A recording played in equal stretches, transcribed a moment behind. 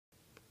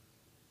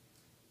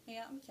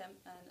I'm Kim,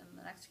 and in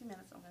the next few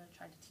minutes I'm going to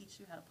try to teach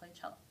you how to play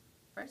cello.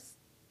 First,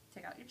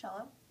 take out your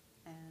cello,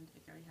 and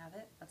if you already have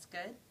it, that's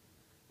good.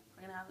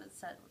 We're going to have it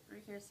set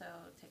right here, so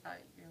take out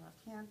your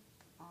left hand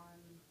on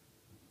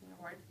your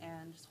board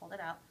and just hold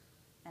it out,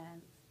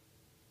 and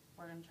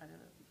we're going to try to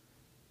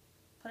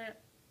put it,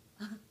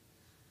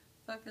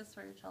 focus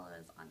where your cello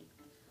is on you.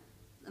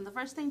 And the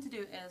first thing to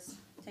do is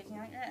taking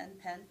out your end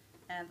pen,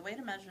 and the way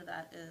to measure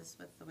that is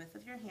with the width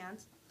of your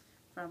hand,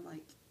 from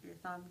like your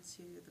thumb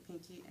to the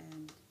pinky,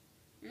 and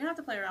you're gonna have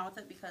to play around with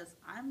it because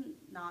I'm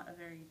not a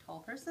very tall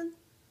person,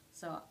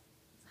 so it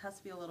has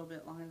to be a little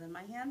bit longer than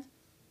my hand,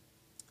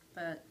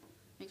 but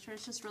make sure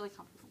it's just really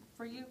comfortable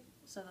for you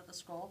so that the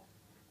scroll,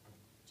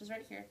 which is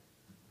right here,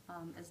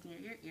 is near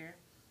your ear,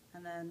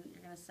 and then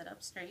you're gonna sit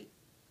up straight,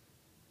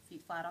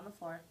 feet flat on the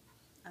floor,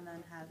 and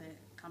then have it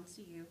come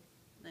to you,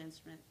 the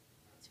instrument,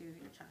 to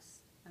your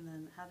chest, and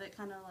then have it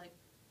kind of like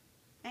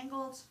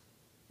angled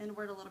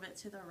inward a little bit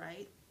to the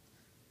right,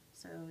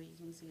 so you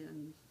can see it,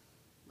 and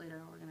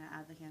later we're going to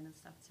add the hand and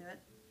stuff to it,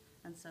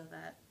 and so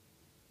that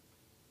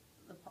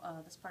the,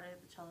 this part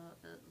of the cello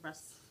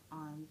rests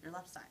on your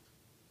left side.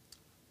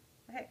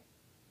 Okay,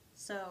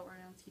 so we're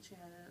going to teach you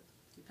how to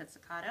do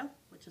pizzicato,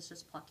 which is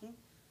just plucking,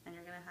 and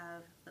you're going to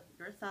have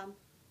your thumb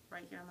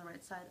right here on the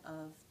right side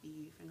of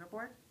the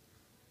fingerboard,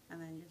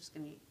 and then you're just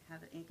going to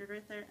have it anchored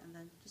right there, and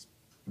then just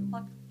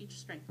pluck each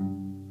string.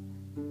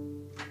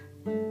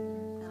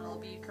 And it'll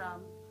be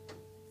from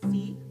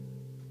C,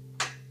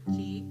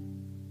 G,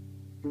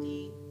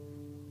 D,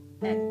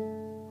 A.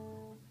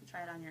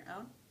 Try it on your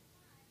own.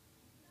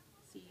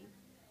 C,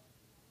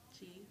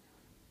 G,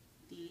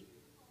 D,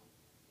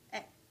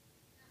 A.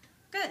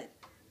 Good.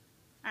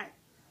 Alright.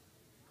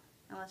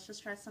 Now let's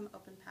just try some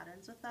open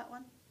patterns with that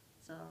one.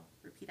 So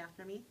repeat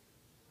after me.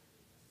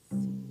 C,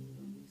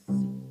 C,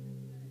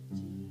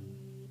 G,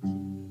 G,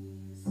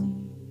 C.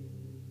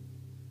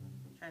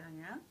 Try it on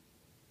your own.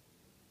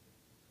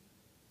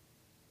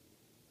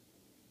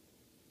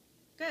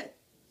 Good.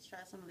 Let's try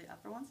some of the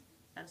upper ones.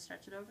 Gotta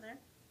stretch it over there.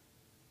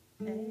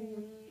 A,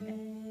 D,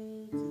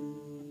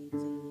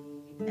 D,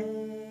 A.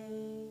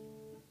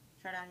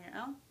 Try it on your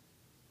own.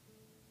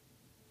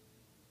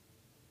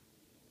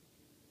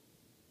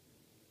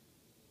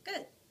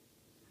 Good.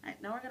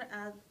 Alright, now we're gonna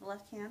add the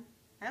left hand.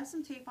 I have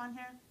some tape on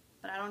here,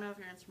 but I don't know if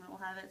your instrument will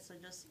have it, so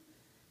just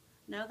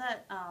know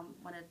that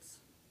when it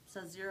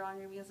says 0 on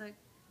your music,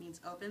 it means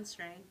open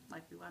string,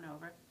 like we went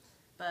over.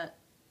 But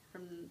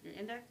from your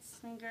index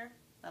finger,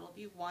 that'll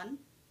be 1,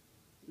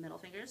 middle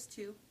finger is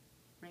 2,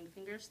 ring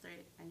finger is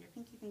 3, and your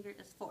pinky finger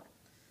is 4.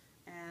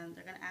 And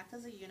they're going to act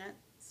as a unit,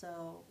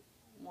 so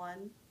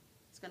 1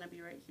 is going to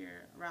be right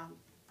here around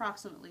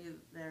approximately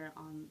there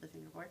on the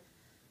fingerboard.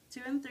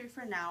 2 and 3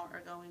 for now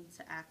are going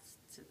to act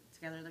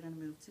together, they're going to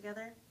move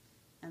together,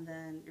 and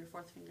then your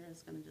 4th finger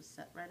is going to just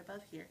set right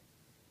above here,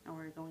 and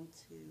we're going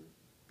to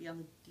be on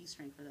the D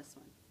string for this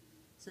one.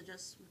 So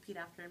just repeat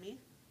after me.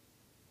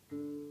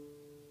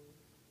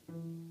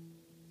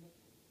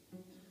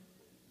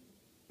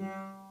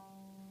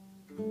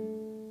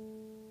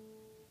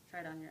 Try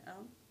it on your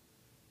own.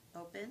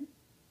 Open.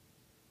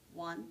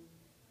 1,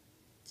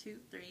 2,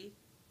 3,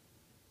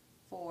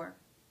 4.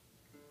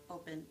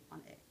 Open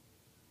on A.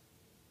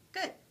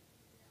 Good.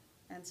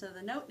 And so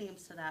the note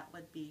names to that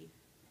would be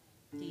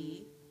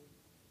D,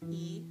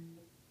 E,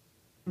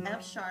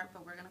 F sharp,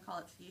 but we're going to call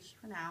it fiche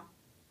for now,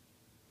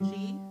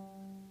 G,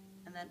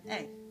 and then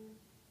A.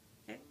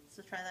 Okay,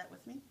 so try that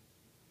with me.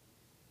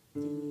 D,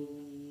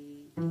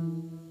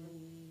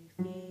 E,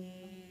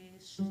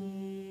 fiche,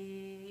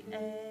 G, A.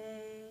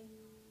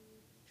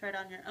 Try it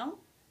on your own.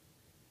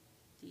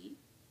 D,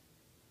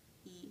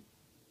 E,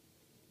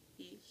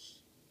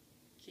 fiche,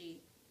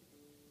 G,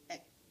 A.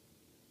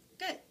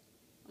 Good.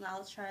 Now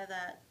let's try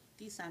that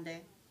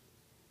descending.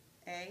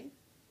 A,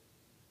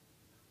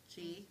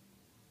 G,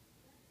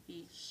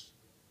 fiche,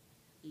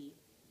 E,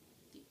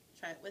 D.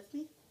 Try it with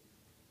me.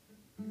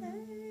 A,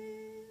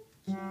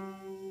 G,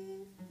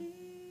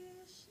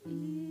 fiche, E,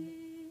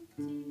 D.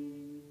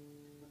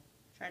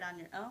 Try it on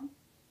your own.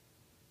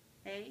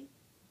 A,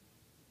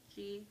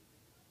 G,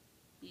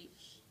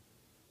 fiche,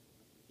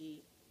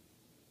 E,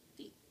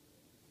 D.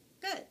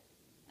 Good.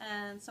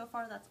 And so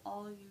far that's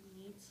all you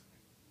need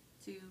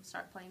to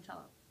start playing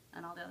cello,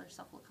 and all the other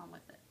stuff will come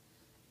with it.